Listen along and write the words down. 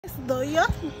Though you,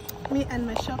 me and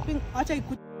my shopping, what I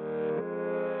could.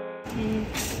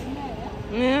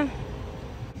 Yeah.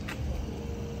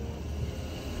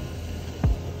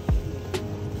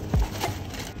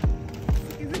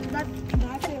 Is it bad?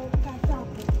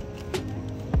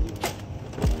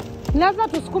 Lazima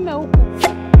tusukume huko.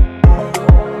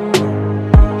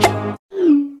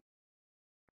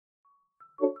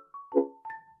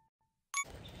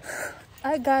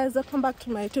 Hi guys, welcome back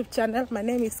to my YouTube channel. My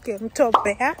name is Kemto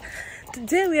Bear.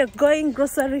 Today we are going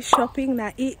grocery shopping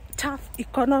na tough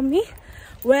economy,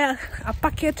 where a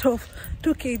packet of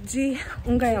 2 kg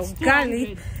unga ya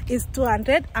ugali is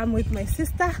 200. I'm with my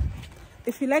sister.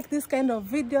 If you like this kind of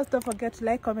videos, don't forget to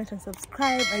like, comment and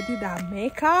subscribe. I did her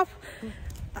makeup.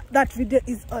 That video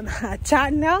is on her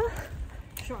channel.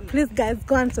 Please guys,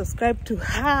 go and subscribe to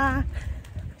her.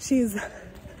 She's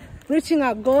reaching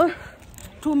her goal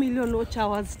 2 million watch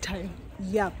hours time.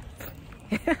 Yep.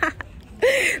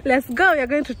 Let's go. We are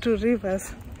going to Two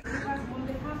Rivers.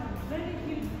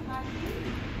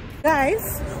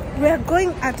 Guys, we are going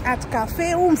at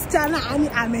cafe. Msichana ani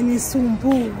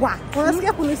amenisumbua.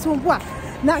 Unasikia kunisumbua?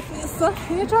 Na so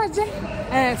inaitwaje?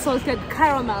 Salted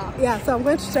caramel. Yeah, so I'm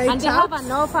going to try it out. And they have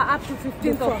an offer up to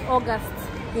 15th of August.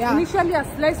 Yeah. Initially a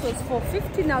slice was for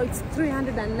 50, now it's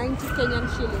 390 Kenyan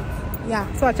shillings. Yeah,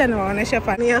 so acha niwaoneshe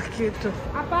pani hiyo kitu.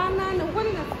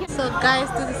 So guys,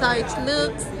 this is how it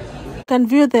looks. You can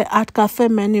view the art cafe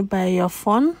menu by your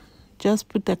phone. Just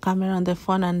put the camera on the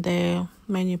phone and the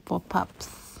menu pop-ups.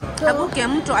 So, I want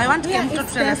Kemto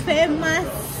to the famous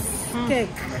cake.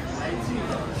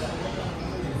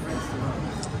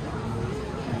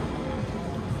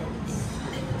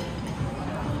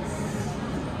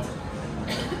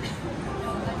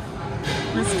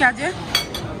 Nasikiaje?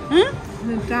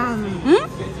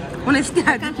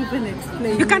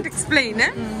 You can't explain,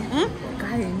 eh?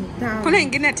 Kuna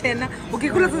ingine tena.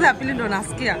 Ukikula sasa ya pili ndo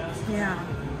nasikia. Yeah.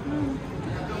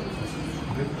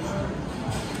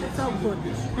 So good.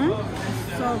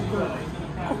 So good.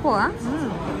 Poa?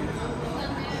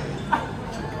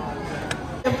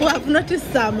 I've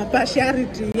noticed some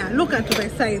partiality. Yeah, look at the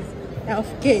size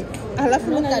of cake. I'll have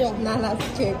to look at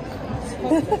Nana's cake.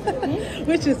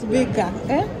 Which is bigger,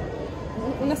 eh?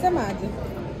 Unasema aje?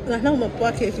 Na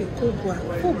umepoa keki kubwa.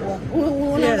 Kubwa.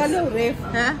 Unaangalia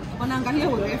urefu. Eh? Unaangalia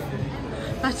urefu.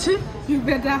 Actually, you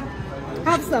better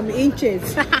have some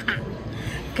inches.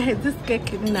 Guys, this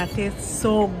cake tastes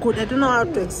so good. I don't know how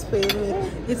to explain it.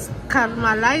 It's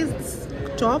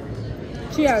caramelized top.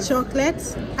 Cheers.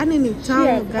 Chocolate. And in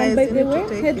town, guys. And by the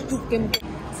way, head to Kemto.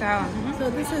 So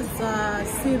this is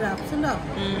syrup.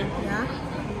 Yeah.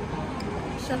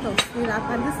 Shot of syrup,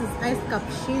 and this is iced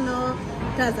cappuccino.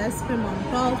 It has ice cream on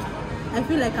top. I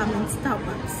feel like I'm in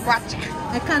Starbucks. What?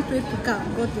 I can't wait to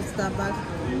go to Starbucks.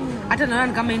 Hata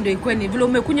naona kama ndio ikuwe ni vile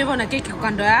umekunywa hivyo na keki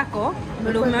kando yako,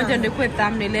 vile umeonja ndio ikuwe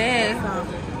thumbnail.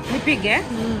 Nipige?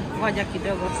 Ngoja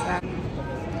kidogo sana.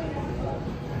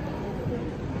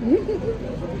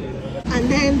 And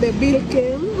then the bill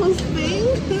came. Who's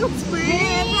paying? Who's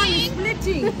paying? Everyone is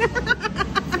splitting.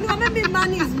 No, maybe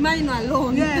money is mine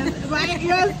alone. Yes, right.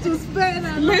 Yours to spend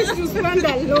alone. Yours to spend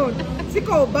alone.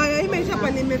 Siko ubaya, imesha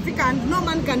pa nimefika and no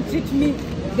man can treat me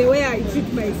the way I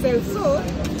treat myself. So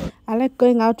I like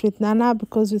going out with Nana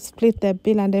because we split the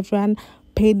bill and everyone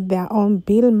paid their own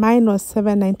bill. Mine was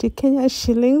 790 Kenya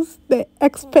shillings, the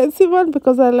expensive one,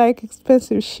 because I like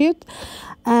expensive shit.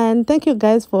 And thank you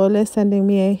guys for always sending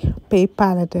me a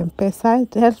PayPal and M-Pesa.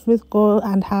 It helps me go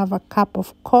and have a cup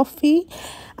of coffee.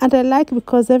 And I like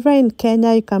because everywhere in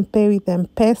Kenya you can pay with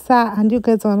M-Pesa, and you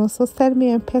guys can also send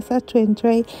me M-Pesa to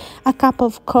enjoy a cup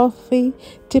of coffee.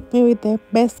 Tip me with the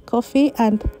best coffee.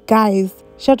 And guys,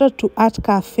 shout out to Art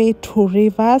Cafe Two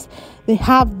Rivers. They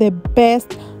have the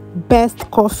best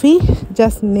coffee.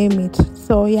 Just name it.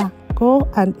 So yeah, go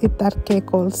and eat that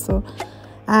cake also.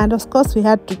 And of course we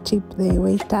had to tip the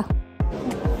waiter.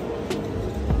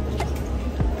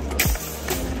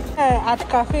 At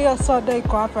cafe ya soda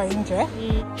iko hapa nje.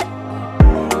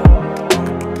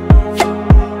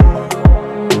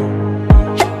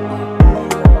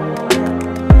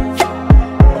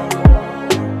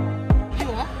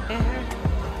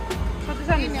 so this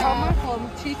one is how much? From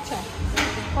Chicha.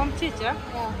 From Chicha?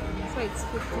 Yeah. So it's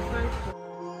 55.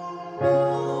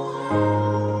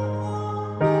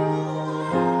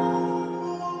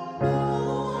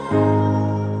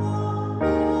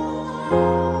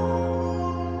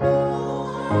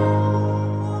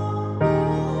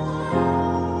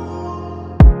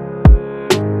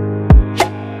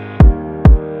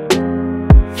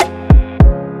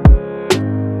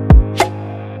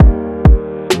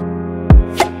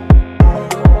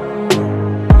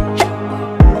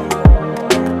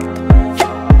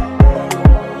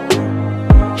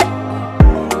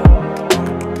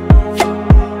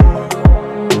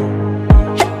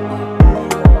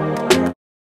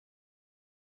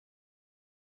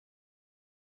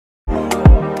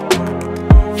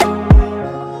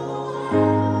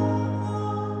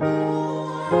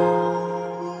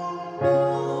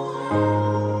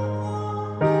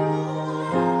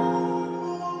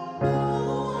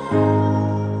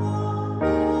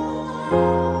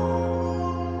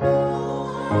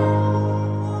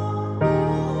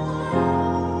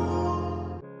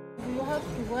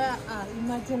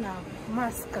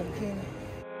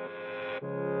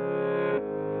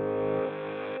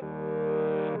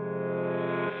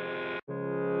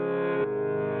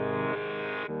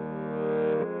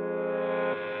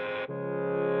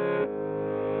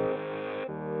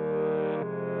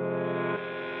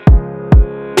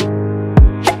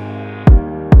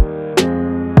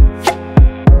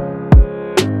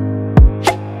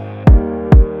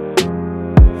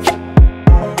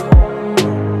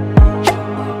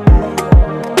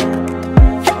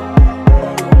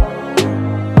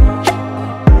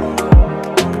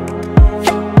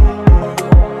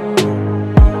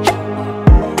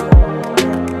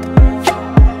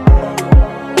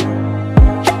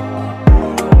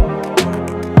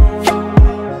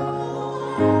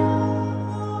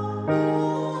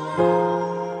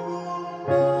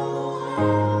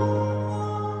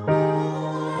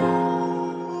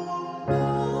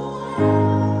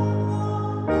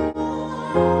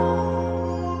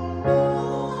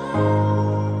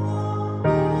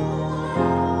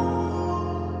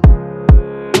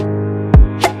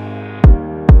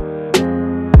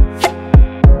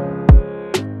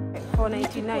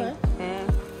 499.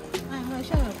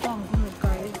 Maisha yanakuwa ngumu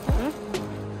guys.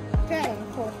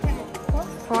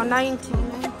 490.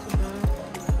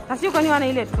 Na sio kwani wana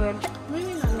ile 12.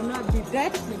 Mimi nanunua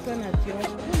bidet nikiwa na jiosha.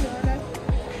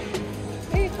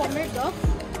 Hii kwa made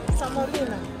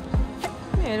Samolina.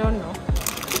 I don't know.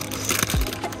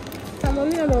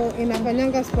 Samolina ndo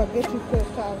inafanyanga spaghetti kwa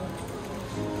sawa.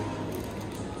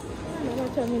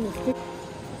 Naomba mimi nisikie.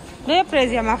 Ndio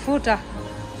price ya mafuta.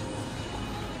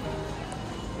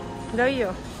 Ndio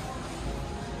hiyo.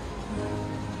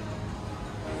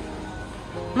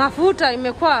 Mafuta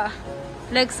imekuwa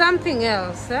like something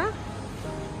else, eh?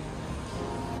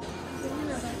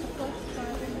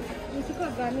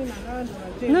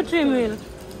 Nutrimilk.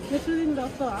 Nutrimilk.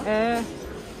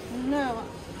 No.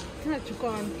 Tunachukua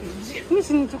 1 kg. Mimi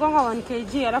sinachukua 1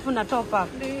 kg alafu na top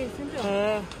up.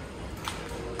 Ndio.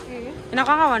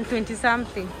 Inakwanga 120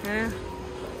 something.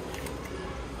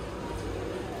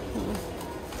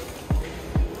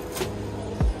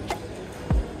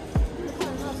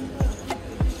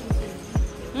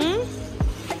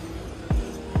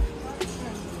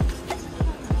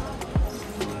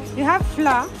 You have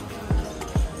flour?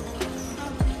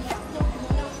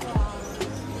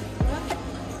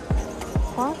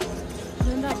 What?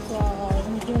 Nenda kwa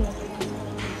mjini.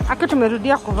 Aki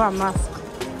tumerudia kuvaa mask.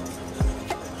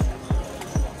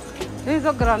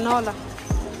 Hizo granola.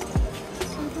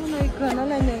 Kuna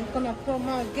granola kuna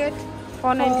promo get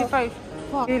 495.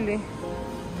 Hili.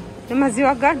 Ni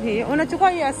maziwa gani? Unachukua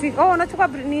hii asili. Oh, unachukua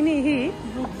nini hii?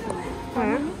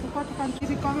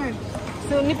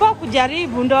 So nipo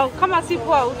kujaribu ndo kama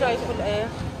sipo utaikula.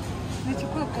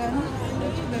 Nichukue gani?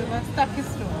 Nichukue staki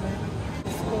strawberry.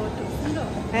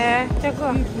 Chako.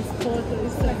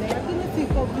 Lakini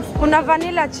siko biscuit. Kuna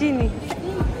vanilla chini.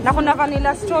 Na kuna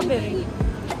vanilla strawberry.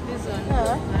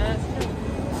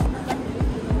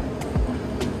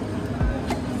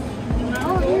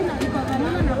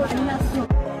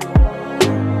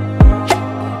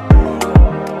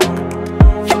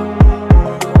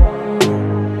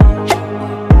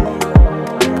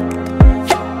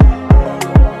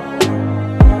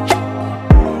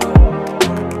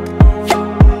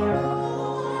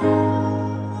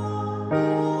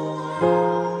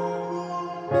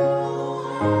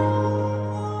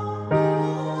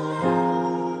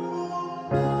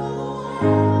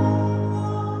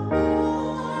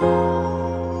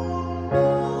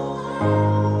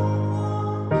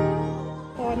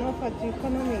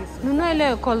 Nunua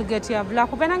ile Colgate ya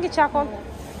black. Upenangi chako?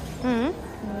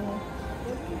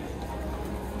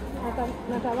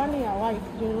 Natamani ya white.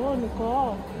 Juu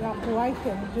niko ya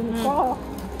white. Juu niko.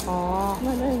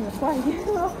 Maana imekuwa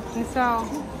hiyo. Ni sawa.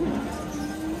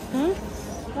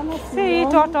 Si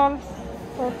total.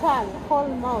 Total.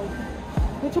 Whole mouth.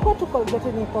 Nichukua tu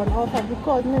Colgate niko na offer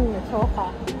because mimi nimetoka.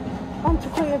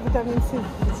 Nichukua hiyo vitamin C.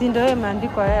 Si ndio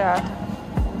imeandikwa yeye hata.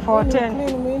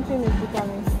 410. Mint ni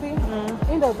vitamin C.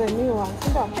 Into the new one.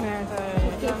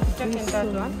 Check in that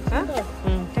one.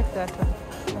 Check that one.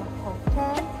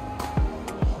 Okay.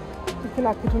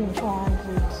 Kila kitu ni 400.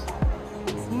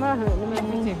 Sima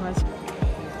nimepita kwaje.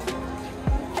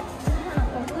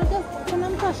 Kuna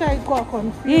mtu ashaikuwa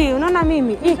confused. Hii unaona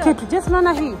mimi hii kitu just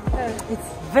unaona hii.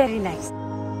 It's very nice.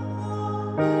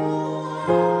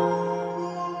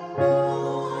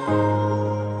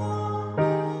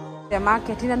 The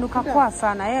market inanuka kwa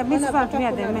sana. Mimi sasa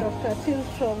natumia the market.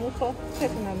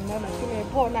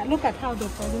 Look at how the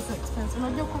price is expensive.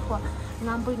 Unajua kwa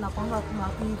ngambo inakwanga kama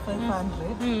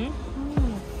 500.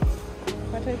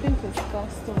 But I think it's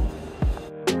custom.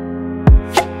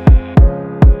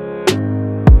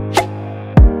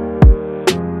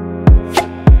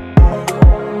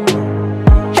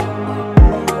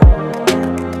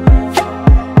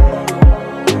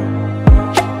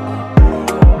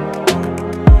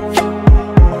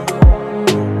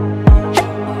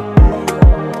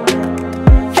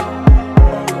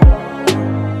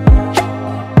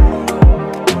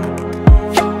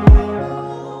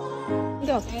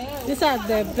 These are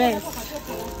the best.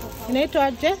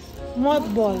 Inaitwaje?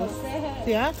 Mothballs.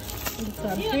 Yeah. It's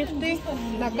a 50.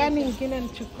 Na gani ingine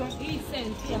nichukue?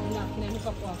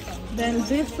 Then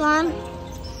this one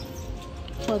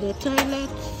for the toilet.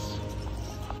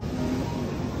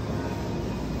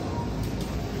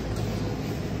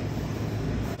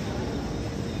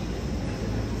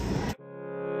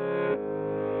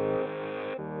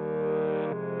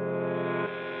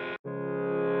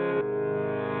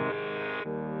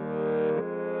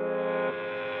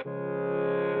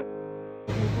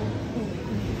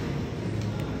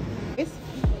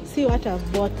 See what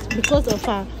I've bought because of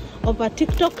a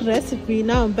TikTok recipe.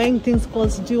 Now I'm buying things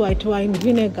called white wine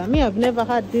vinegar. Me, I've never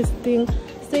had this thing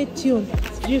stay tuned.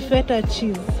 Sijui feta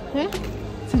cheese.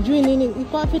 Sijui nini.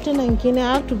 Iko wapi tena ingine?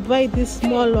 I have to buy this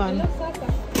small one.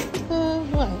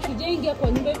 Why? Sijaingia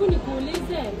kwa nyumba. Hebu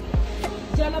nikuulize.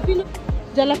 Jalapeno.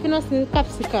 Jalapeno ni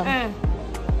capsicum.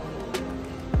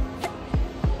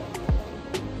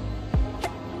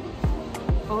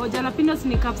 Oh, jalapenos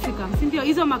ni capsicum. Si ndio?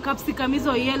 Hizo ma capsicum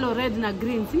hizo yellow, red na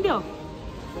green. Si ndio?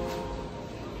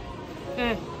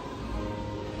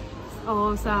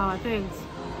 Oh, sawa. Thanks.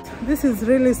 This is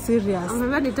really serious.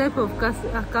 Remember the type of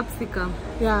capsicum?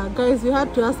 Yeah, guys, we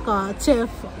had to ask our chef.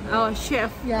 Our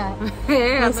chef. Yeah.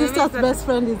 My sister's best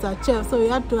friend is a chef, so we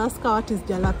had to ask her what is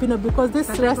jalapeno because this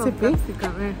recipe,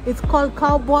 it's called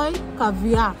cowboy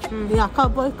caviar. Yeah,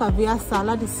 cowboy caviar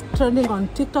salad is trending on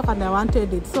TikTok and I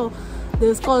wanted it. So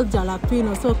it's called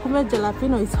jalapeno. So kume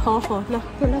jalapeno is hoho.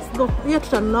 Let's go. Here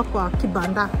tutanunua kwa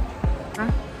kibanda.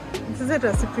 Hizi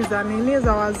recipe za nini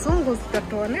za wazungu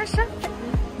zitatuonesha.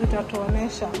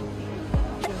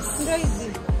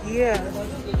 Yeah.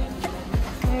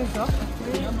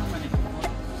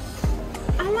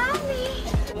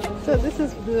 So this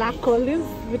is black olives.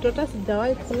 Vitota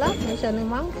sijawai kula maishani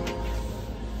mwangu.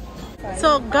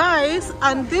 So guys,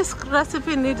 and this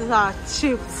recipe needs our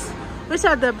chips, which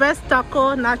are the best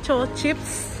taco nacho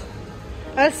chips.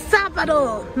 El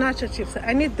Salvador nacho chips.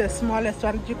 I need the smallest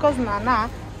one because Nana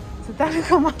sitaki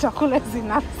kama chakula hizi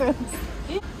nonsense.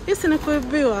 This ni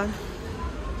kuibiwa.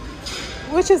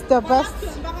 Which is the best?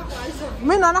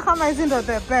 Mimi naona kama hizi ndo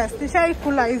the best.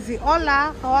 Nishaikula hizi.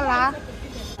 Hola.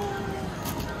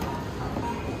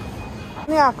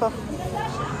 Ni yako.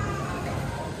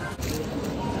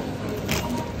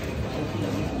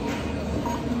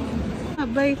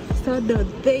 Abai soda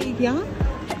there.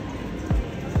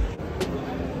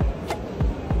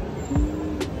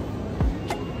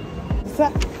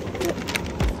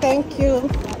 Thank you.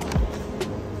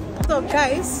 So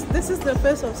guys, this is the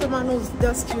face of someone who's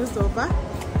just used over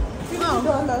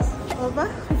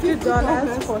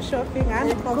 $50 for shopping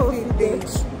and coffee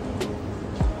date.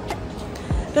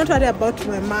 Don't worry about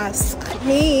my mask.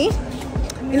 Me,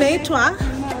 inaitwa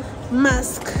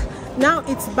mask. Now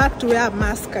it's back to wear a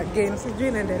mask again.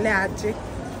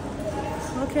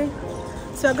 Okay.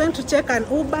 So we're going to check an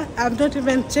Uber. I've not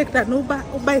even checked an Uber.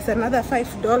 Uber is another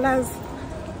 $5.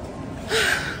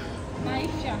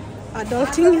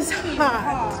 Adulting is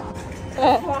hard.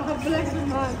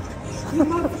 You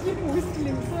must keep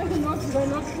whistling so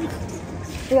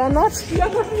you're not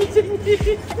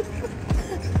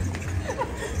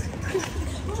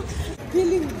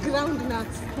peeling ground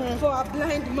nuts for a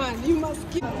blind man. You must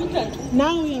keep it.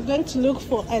 Now we are going to look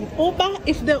for an Uber.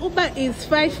 If the Uber is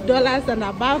 $5 and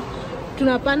above,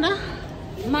 tunapanda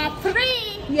ma 3.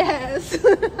 Yes.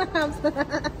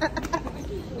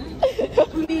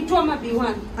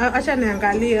 Acha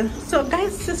niangalie. So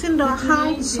guys, sisi ndo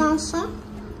sasa.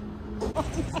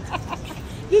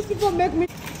 These people make me.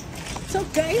 So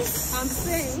guys, I'm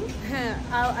saying,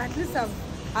 at least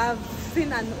I've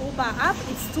seen an Uber app.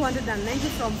 It's 290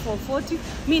 from 440.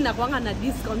 Mi nakwanga na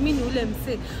discount. Mi ni ule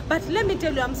mse. But let me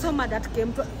tell you, I'm so mad at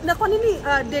came to. Na kwa nini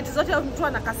date zote mtu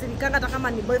anakasirikanga hata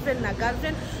kama ni boyfriend na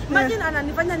girlfriend? Imagine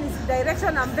ananifanya ni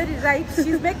direction. I'm very right.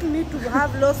 She's making me to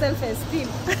have low self-esteem.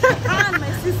 And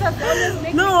my sisters always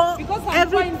make me because I'm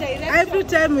going direction. Every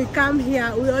time we come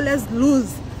here, we always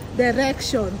lose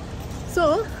direction.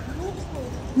 So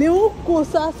ni huku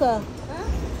sasa.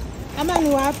 Ama ni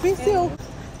wapi? Si huku.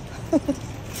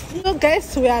 So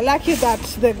guys, we are lucky that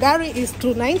the gari is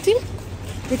 290.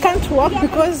 We can't walk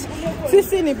because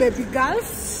sisi ni baby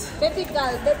girls. Baby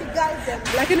girls.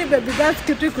 Lakini baby girls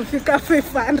kitu kufika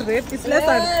 500. It's less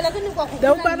than the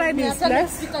Uber ride is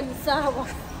less.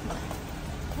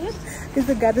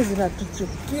 Hizi gari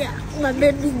zinatuchukia. My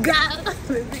baby girl.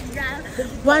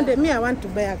 One day, I want to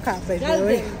buy a car, by the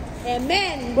way.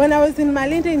 Amen. When I was in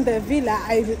Mallela in the villa,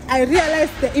 I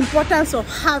realized the importance of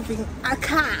having a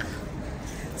car.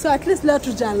 So at least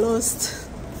Latuja lost.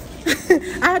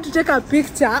 I had to take a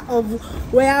picture of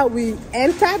where we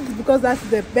entered because that's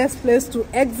the best place to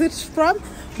exit from.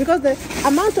 Because the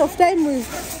amount of time we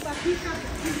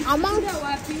amount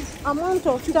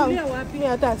of time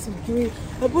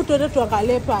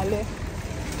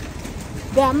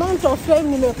the amount of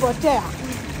time nimepotea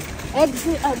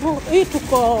exit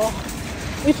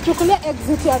itukulia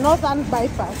exit ya Northern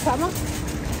Bypass sama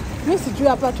mimi sijui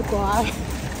hapa tuko wapi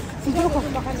sijui kwa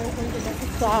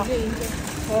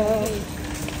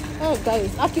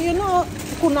guys, actually, you know,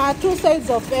 kuna two sides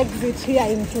of exit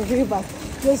here into Rivers.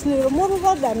 There's the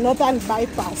Road and Northern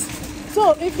Bypass.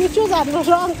 So if you choose a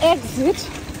wrong exit,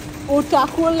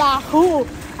 utakula huu.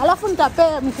 Alafu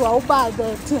nitapea mtu wa Uber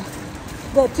the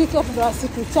ticket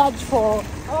to charge for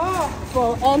Oh,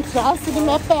 for entrance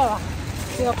nimepewa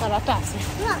hiyo karatasi.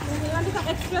 yeah, nimeandika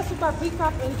express super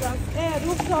pickup entrance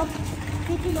rooftop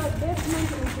city lot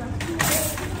basement entrance.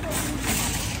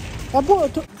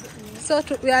 So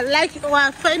we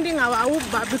are finding our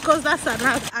Uber because that's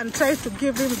enough and try to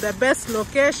give him the best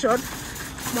location.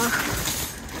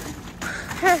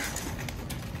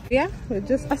 Yeah, we're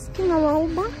just asking our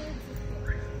Uber.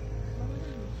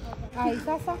 Ai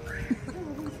sasa.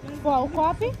 Kwa uko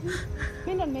wapi?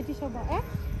 Mimi ndo nimetisha Uber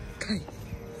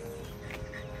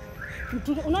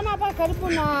Unaona hapa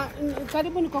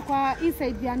karibu niko kwa east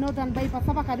side ya Northern Bypass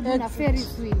hapa karibu na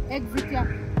Ferris wheel. Exit ya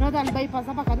Northern Bypass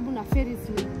hapa karibu na Ferris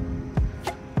wheel.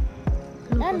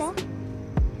 Hello.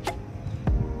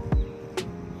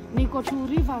 Niko to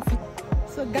Rivers.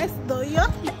 So guys, though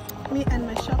me and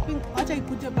my shopping, acha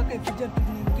ikuje mpaka ikuje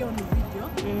tuingie on video.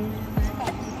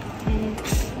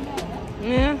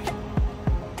 Yeah.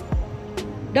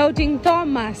 Doubting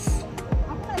Thomas.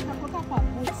 Hapa itakuwa kwa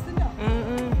books ndio.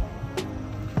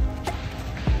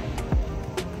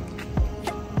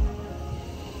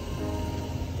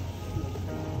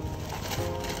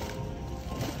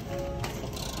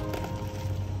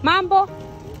 Mambo?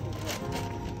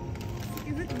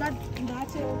 Is it bad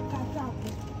ndaache kata hapo?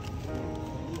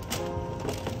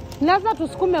 Lazima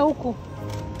tusukume huku.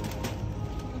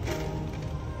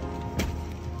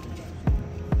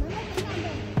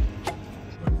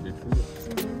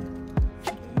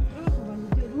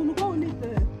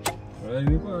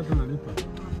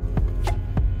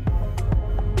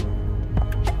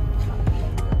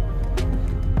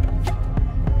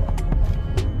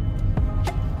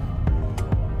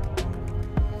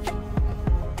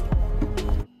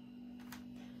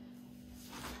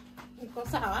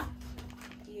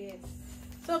 Yes.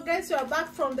 So guys, we are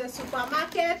back from the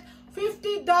supermarket.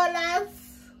 $50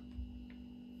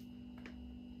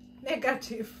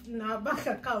 negative in our bank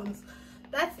accounts.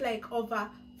 That's like over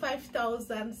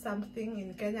 5,000 something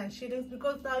in Kenyan shillings,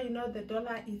 because now you know the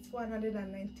dollar is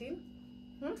 119.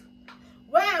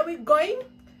 Where are we going?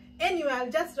 Anyway, I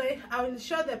will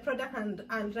show the product and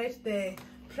I'll write the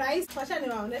price.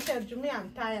 I'm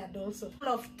tired also.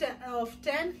 Of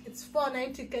 10, it's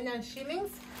 490 Kenyan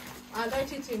shillings. I'll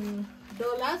write it in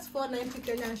dollars, 490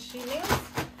 Kenyan shillings.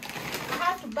 I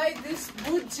had to buy this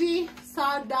Gucci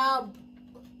sourdough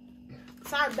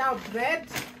bread.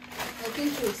 I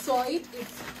think you saw it.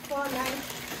 It's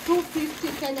 250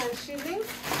 Kenyan shillings.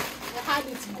 I heard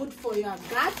it's good for your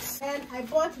gut. And I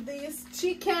bought this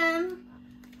chicken.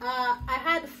 I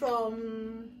had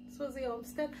from Susie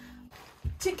Homestead.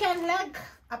 Chicken leg.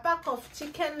 A pack of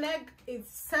chicken leg is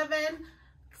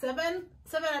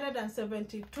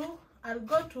 772. I'll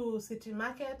go to City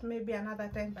Market maybe another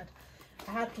time, but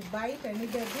I had to buy it. I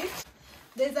needed it.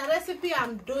 There's a recipe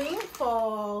I'm doing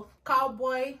for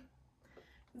cowboy.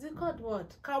 Is it called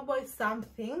what? Cowboy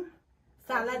something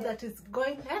salad that is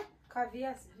going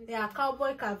Caviar. Yeah,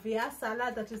 cowboy caviar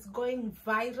salad that is going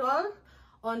viral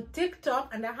on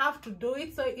TikTok, and I have to do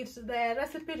it. So it's the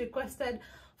recipe requested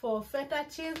for feta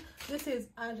cheese. This is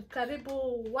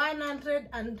karibu 100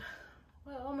 and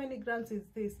well, how many grams is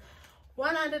this?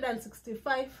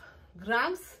 165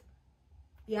 grams.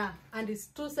 Yeah, and it's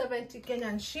 270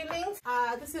 Kenyan shillings.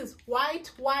 This is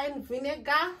white wine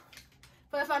vinegar,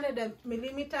 500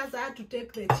 millimeters. I had to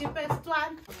take the cheapest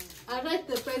one. I write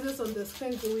the prices on the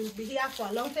screen. We will be here for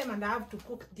a long time, and I have to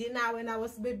cook dinner. When I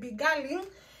was baby girling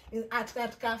at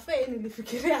that cafe,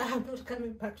 I'm not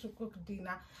coming back to cook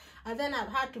dinner. And then I've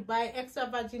had to buy extra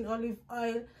virgin olive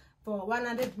oil for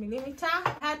 100 millimeter.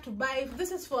 I had to buy,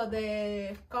 this is for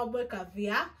the cowboy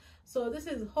caviar. So this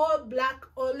is whole black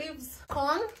olives,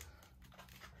 corn,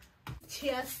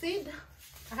 chia seed.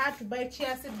 I had to buy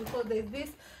chia seed because there's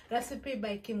this recipe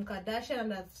by Kim Kardashian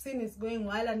and I've seen it's going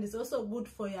well, and it's also good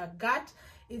for your gut.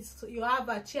 It's, you have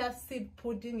a chia seed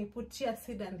pudding, you put chia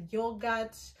seed and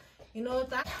yogurt, you know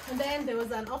that. And then there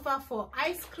was an offer for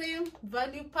ice cream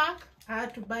value pack. I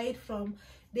had to buy it from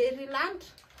Dairyland.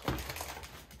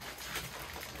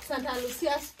 Santa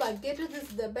Lucia spaghetti. This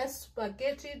is the best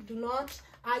spaghetti. Do not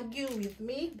argue with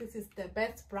me. This is the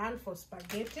best brand for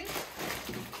spaghetti.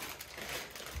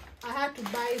 I had to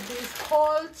buy these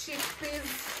whole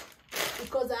chickpeas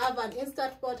because I have an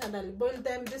instant pot and I'll boil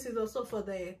them. This is also for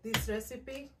this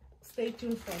recipe. Stay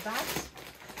tuned for that.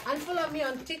 And follow me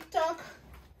on TikTok.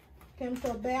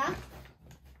 Kemto Bear.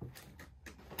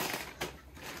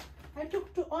 I took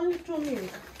only 2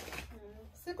 milk.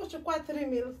 Sikuchukua 3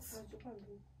 milks.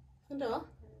 No.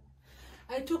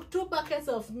 I took 2 packets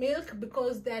of milk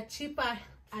because they're cheaper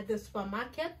at the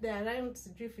supermarket. They're around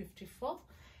 $3.54.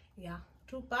 Yeah,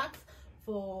 2 packs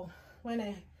for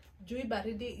when Jui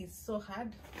baridi is so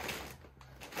hard.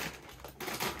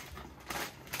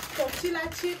 tortilla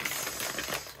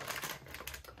chips.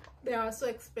 They are so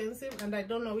expensive and I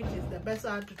don't know which is the best, so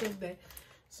I had to take the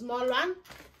small one.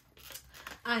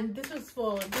 And this is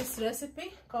for this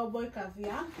recipe, cowboy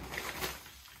caviar.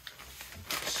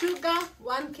 Sugar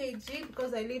 1 kg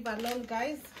because I live alone,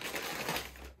 guys.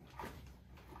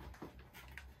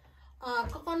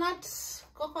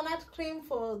 Coconut cream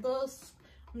for those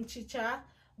mchicha.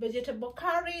 Vegetable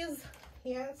curries,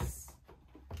 yes.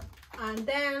 And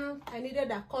then I needed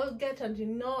a Colgate, and you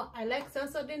know I like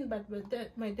Sensodyne, but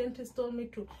my dentist told me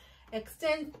to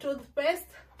extend toothpaste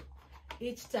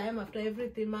each time. After every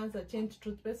 3 months I change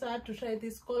toothpaste, so I had to try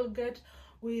this Colgate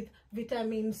with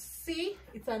vitamin C.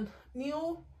 It's a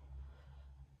new,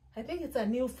 I think it's a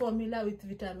new formula with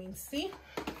vitamin C.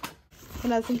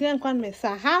 Kuna zingine nilikuwa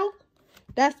nimesahau.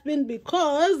 That's been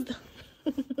because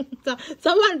so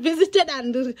someone visited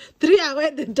and threw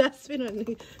away the dustbin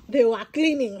when they were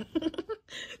cleaning.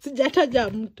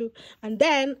 And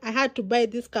then I had to buy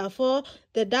this Carrefour.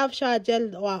 The Dove shower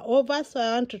gel were over, so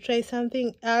I want to try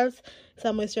something else.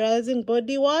 Some moisturizing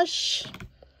body wash.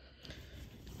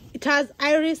 It has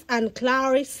iris and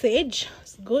clary sage.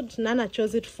 It's good. Nana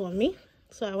chose it for me,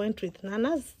 so I went with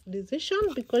Nana's decision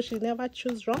because she never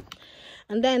chose wrong.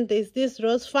 And then there's this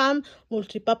Rose Farm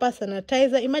multi-purpose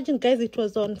sanitizer. Imagine, guys, it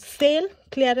was on sale,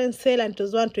 clearance sale, and it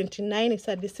was $129. It's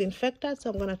a disinfectant, so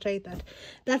I'm gonna try that.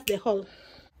 That's the haul.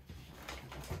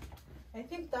 I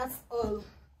think that's all.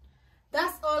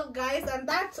 That's all, guys, and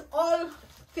that all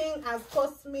thing has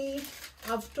cost me,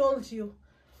 I've told you,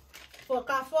 for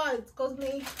Carrefour it cost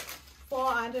me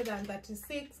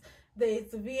 $436.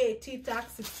 There's VAT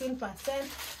tax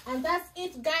 16%, and that's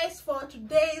it, guys, for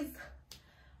today's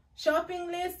shopping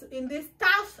list in this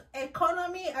tough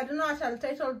economy. I don't know what I'll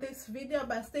title this video,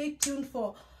 but stay tuned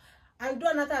for, I'll do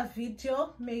another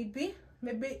video. Maybe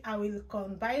I will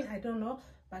combine, I don't know,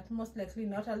 but most likely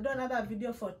not. I'll do another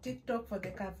video for TikTok for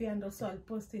the caviar, and also I'll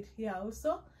post it here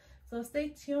also, so stay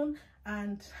tuned.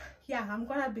 And yeah, I'm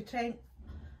gonna be trying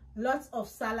lots of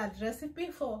salad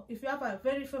recipe. For if you have a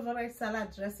very favorite salad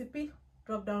recipe,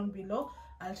 drop down below.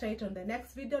 I'll try it on the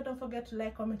next video. Don't forget to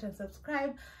like, comment, and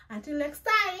subscribe. Until next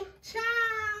time,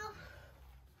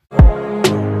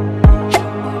 ciao.